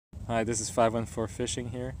Hi, this is 514 Fishing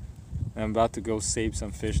here. I'm about to go save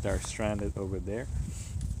some fish that are stranded over there.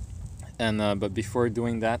 And but before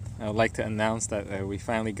doing that, I would like to announce that we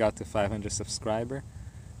finally got to 500 subscribers,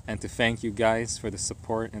 and to thank you guys for the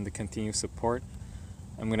support and the continued support.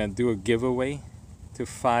 I'm gonna do a giveaway to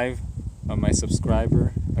 5 of my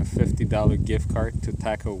subscribers, a $50 gift card to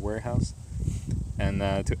Tacklewarehouse. And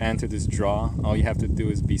to enter this draw, all you have to do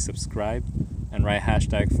is be subscribed and write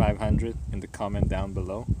hashtag 500 in the comment down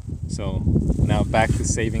below. So now back to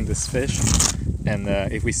saving this fish, and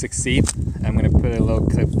if we succeed, I'm gonna put a little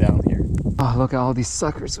clip down here. Oh, look at all these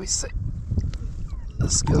suckers we saved.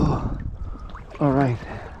 Let's go. All right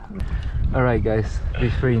guys, be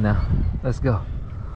free now. Let's go.